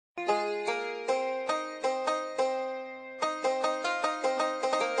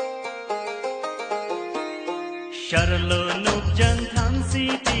Sharlo nupjang thamsi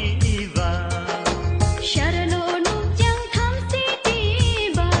tiba Sharlo nupjang thamsi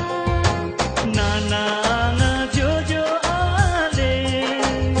tiba Nana nga jojo ale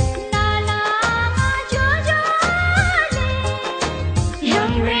Nala nga jojo ale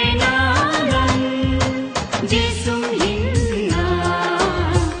Yang rena nan Jisum hinna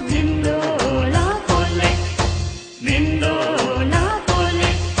Mhendolafole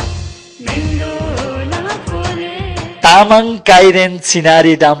Tamang kaiden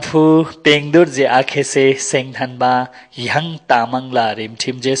sinari dampu pengdur je akhese sengthanba yang tamang la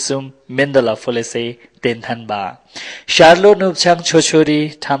rimthim jesum Mhendolafole se tenthanba Sharlo nupchang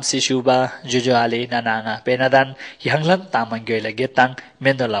chochori thamsi shuba jujoale nananga penadan yanglan tamang goila getang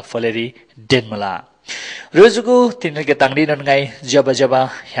Mhendolafole ri denmala rojugu tinil getang ri ngai jaba jaba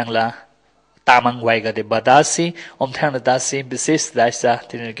yangla Tamang waiga de badasi omthang dasi विशेष दाइसा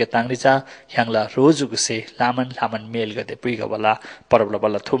तिनीर के तांगलिचा ह्यांगला रोजुगु से लामन मेल गते पुइगा वाला परबला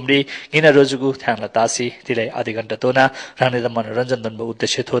बला थुमरी गिना रोजुगु ह्यांगला तासी तिरै आधी घण्टा तोना रांगने the मनोरञ्जन दनबो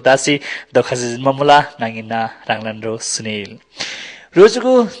उद्देश्य थोतासी दखसे ममुला नांगिना रांगलानरो सुनील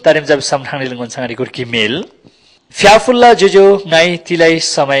रोजुगु तारिम जब समथांनि लिंगन सांगरि गुरकी मेल फ्याफुल्ला जुजो ngai तिलाई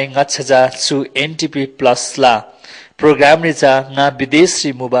समय ngachja chu NTV Plus la program richa nga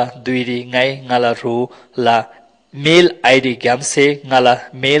videshri muba duiri ngai ngala ru la mail id gyamse ngala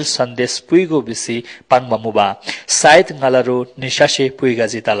mail sandesh puigo bisi pangma muba site ngala ru nishashe puiga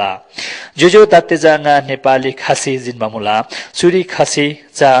jitala jojo tatteja nga nepali khasi jinbamula suri khasi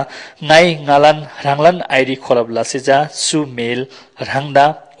cha ngai ngalan ranglan id kholabla seja su mail rangda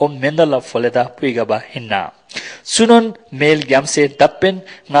om Mhendolafole da puiga ba hinna sunon mail gyamse dappen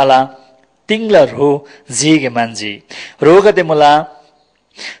ngala tinglar ho jige manji rogate mula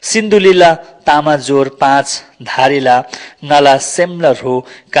सिन्धुलीला तामा जोर 5 धारिला ngala semlar ho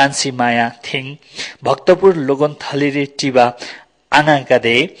कान्छी माया thing Bhaktapur लोगन थलिरी टिबा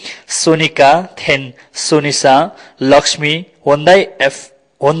आनाकादे सोनिका थेन Sonisa Lakshmi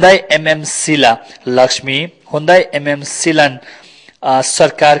होन्दाई MM सिला Lakshmi होन्दाई MM Selan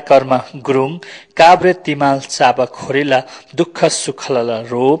सरकार कर्म गुरुङ काभ्रे तिमाल चापा खोरेला दुःख सुखला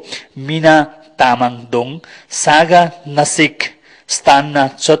रो मीना तामाङ दोङ सागा नसिक स्थानना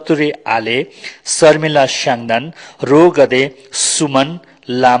चतुरे आले शर्मिला स्याङदान रो गदे सुमन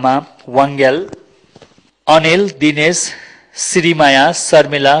लामा वाङ्गेल अनिल दिनेश श्रीमाया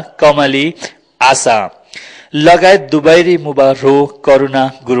शर्मिला कमली आशा लगायत दुबैरी मुबा रो करुणा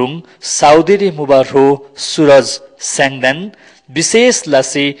गुरुङ साउदीरी मुबा रो सुरज स्याङदान विशेष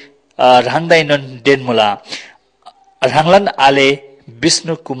लसी राङदाइनन डेनमुला राङलन आले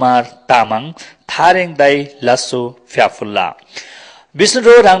विष्णु कुमार तामाङ थारेङ दाई लसो फ्याफुल्ला विष्णु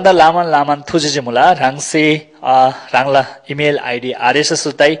रो राङदा लामान थुजिमुला राङसे राङला इमेल आईडी आरएस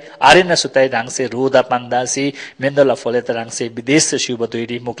सुताई आरएन सुताई राङसे रोदा पाङदासी Mhendolafole त राङसे विदेश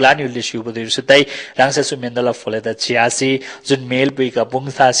शिवबदुरी मुक्लानी उल्ले शिवबदुरी सुताई राङसे सु Mhendolafole त छियासी जुन मेल बुइका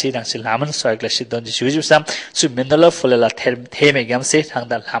बुङथासी राङसे लामन सहयोगले सिद्धन्जी शिवजुसम सु Mhendolafole ला थेमे ग्यामसे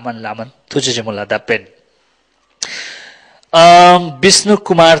राङदा लामन थुजिमुला दापेन विष्णु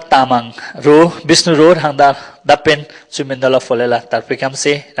कुमार तामाङ विष्णु रो राङदा दापेन सु Mhendolafole ला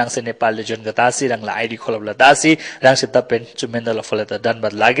तर्फेकामसे राङसे नेपालले जुन गतासी राङला आईडी खोलबला दासी राङसे दापेन सु Mhendolafole त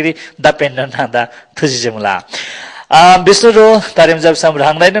दनबाद लागिरी दापेन राङदा थुजिमुला विष्णु रो तारिम जब सम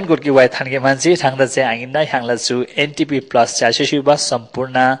राङदाइनन गुरकी वाइ थानगे मान्छे राङदा चाहिँ आङिना ह्यांगला जु NTV Plus चासेसिबा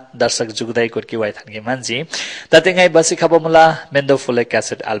सम्पूर्ण दर्शक जुगदाइ गुरकी वाइ थानगे मान्छे ततेङै बसी खबमुला Mhendolafole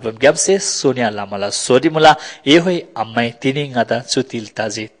क्यासेट एल्बम ग्यामसे सोनिया लामाला सोदिमुला ए होइ अम्मै तिनी ngata चुतिल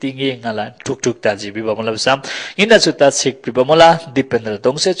ताजी तिङे ngala टुकटुक ताजी बिबमुला बसम इना चुता छिक बिबमुला दिपेन्द्र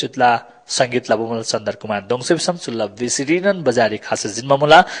दोङसे चुतला संगीत लाबमुला चन्दर कुमार दोङसे बसम चुल्ला विसिरिनन बजारी खास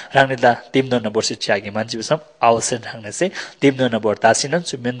जिनममुला राङनिदा तिमनो नबोर्से च्यागी मान्छे बसम आवसन राङनेसे तिमनो नबोर तासिनन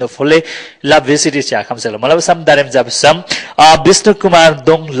सु Mhendolafole ला विसिरि च्या खमसेल मला बसम दारेम जाबसम विष्णु कुमार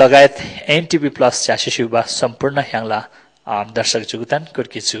दोङ लगायत NTV Plus च्यासिसुबा सम्पूर्ण ह्यांगला दर्शक जुगतान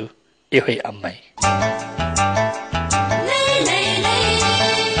कुर्कीछु एहोइ अम्मै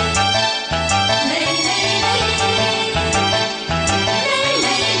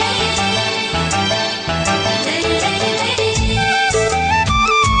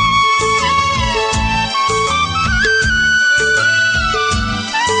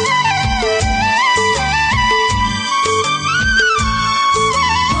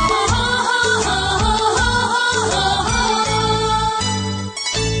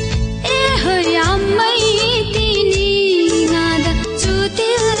ए हरि अम्मै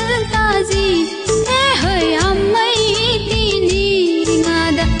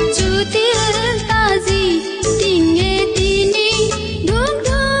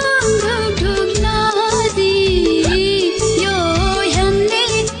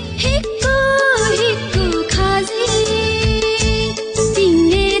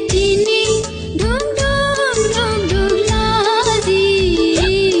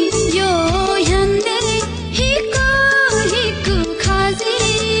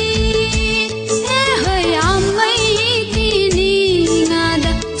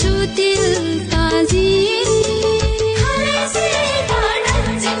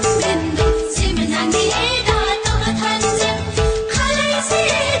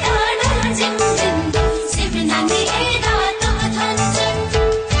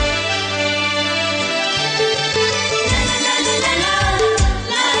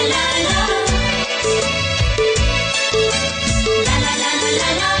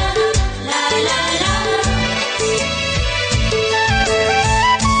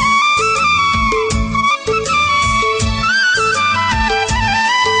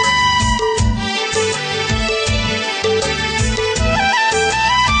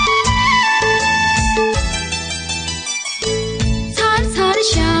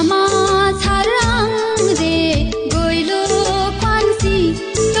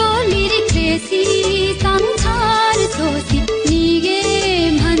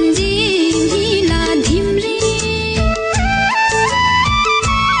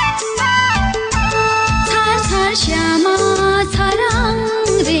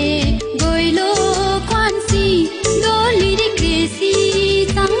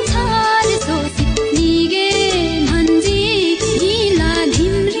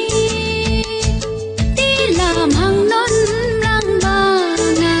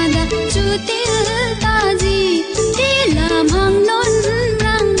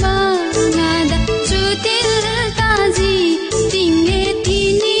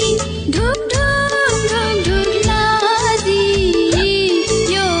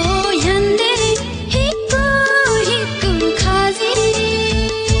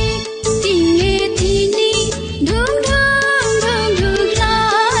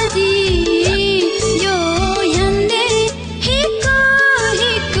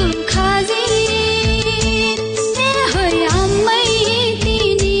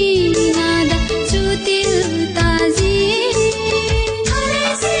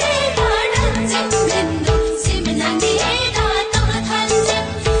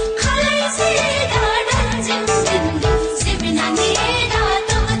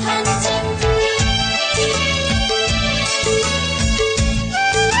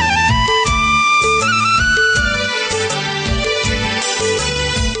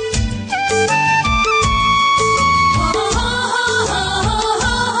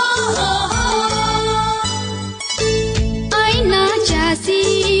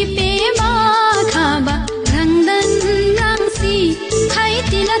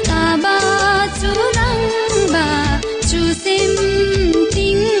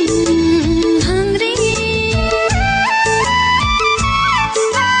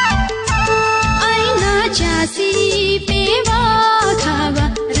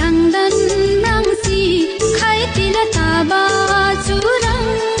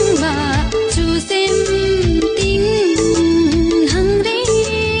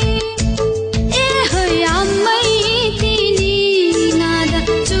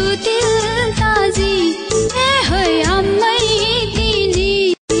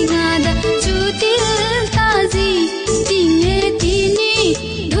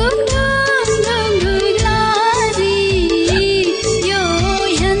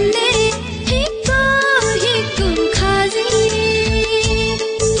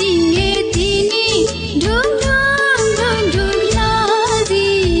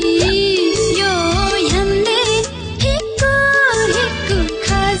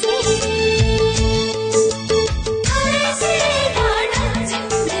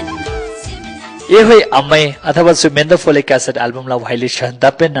ए होय अम्मै अथवा मेन्डोलाफोले क्यासेट एल्बम ला वाइली छ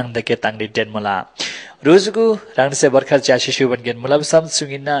दपे नंग दके तांगली डेन मला रोजगु रांगसे बरखर चाशी शुबन गेन मला सम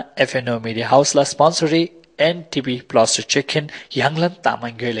सुगिना एफएनओ मीडिया हाउस ला स्पोन्सरी NTV2 चेकिन यांगलन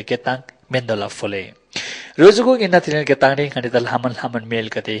तामाङ गइले के तांग मेन्डोलाफोले रोजगु इना तिने के तांगनी खनि तल हामन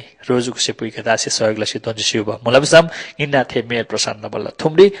मेल कते रोजगु से पुइ कता से सहयोग लसी तन्जु शिव मला सम इना थे मेल प्रशान्त बल्ल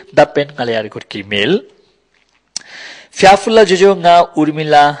थुमडी दपेन कलेयार गुटकी मेल फ्याफुल्ला जुजो nga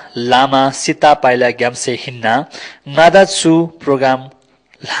उर्मिला लामा सीता पाइला ग्यामसे हिन्ना ngada chu program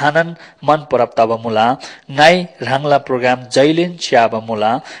लानन मन परब तब मुला ngai rangla program जैलिन च्याबा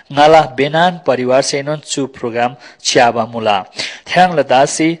मुला ngala बेनान परिवार सेनन छु program च्याबा मुला थ्याङ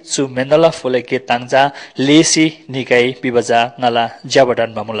लदासी छु मेन्डोलाफोले के तांजा लेसी निकै बिबजा ngala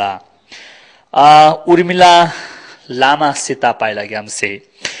ज्याबडन बमुला उर्मिला लामा सीता पाइला ग्यामसे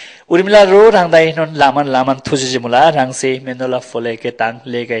उर्मिला रो रांदाई नन लामन थुजिजि मुला रांसे मेन्डोलाफोले के तांग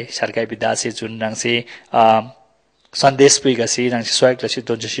लेगै सरकाई विदासी जुन रांसे सन्देश पुइगसी रांसे स्वयक लसी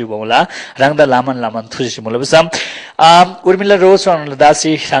दोजसी बमुला रांदा लामन थुजिजि मुला बसम उर्मिला रो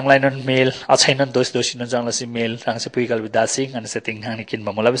सनलदासी रांलाइनन मेल अछैनन दोसी न जंगलसी मेल रांसे पुइगल विदासी गन सेटिङ हानि किन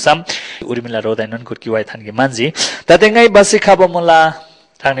बमुला बसम उर्मिला रो दाइनन कुर्की वाइ थानगे मानजी ततेङै बसी खाब मुला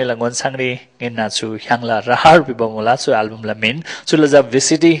थांनि लंगन सांगरी इन्ना छु ह्यांगला रहर बिबमुला छु एल्बम ला मेन छु लजा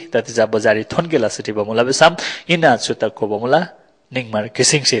विसिटी ततिजा बजारी थोनकेला सिटी बमुला बेसाम इन्ना छु तक को बमुला निंगमार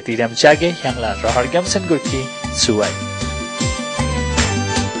किसिंग से तिराम चागे ह्यांगला रहर गमसन गुकी सुवाई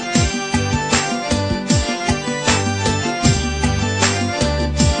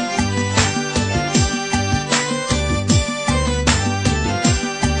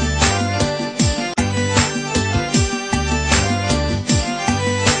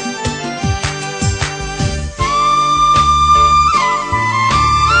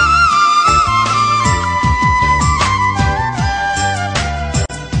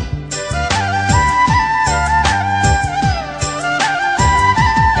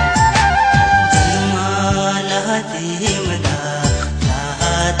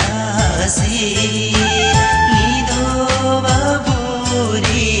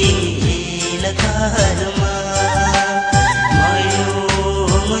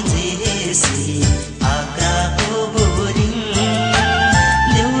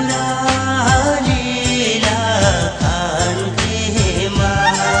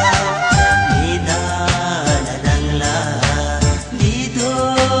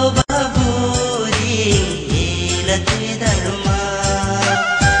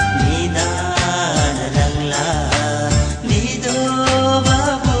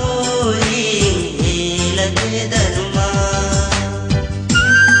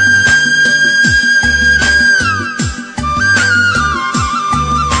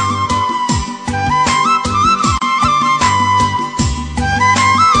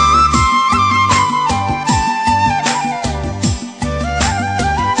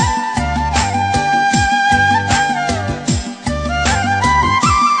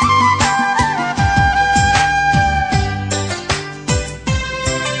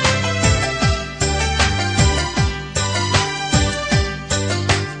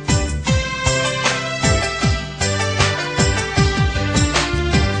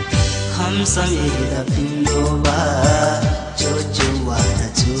Samira pindoba jojo wata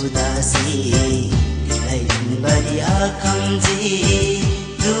chudasi dilai bari akamji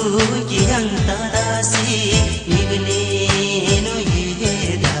dugi ang tarasi migne no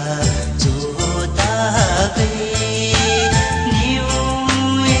yeda chota be niu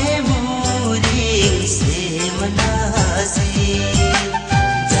emuri se manasi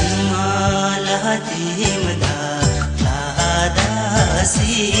janmala di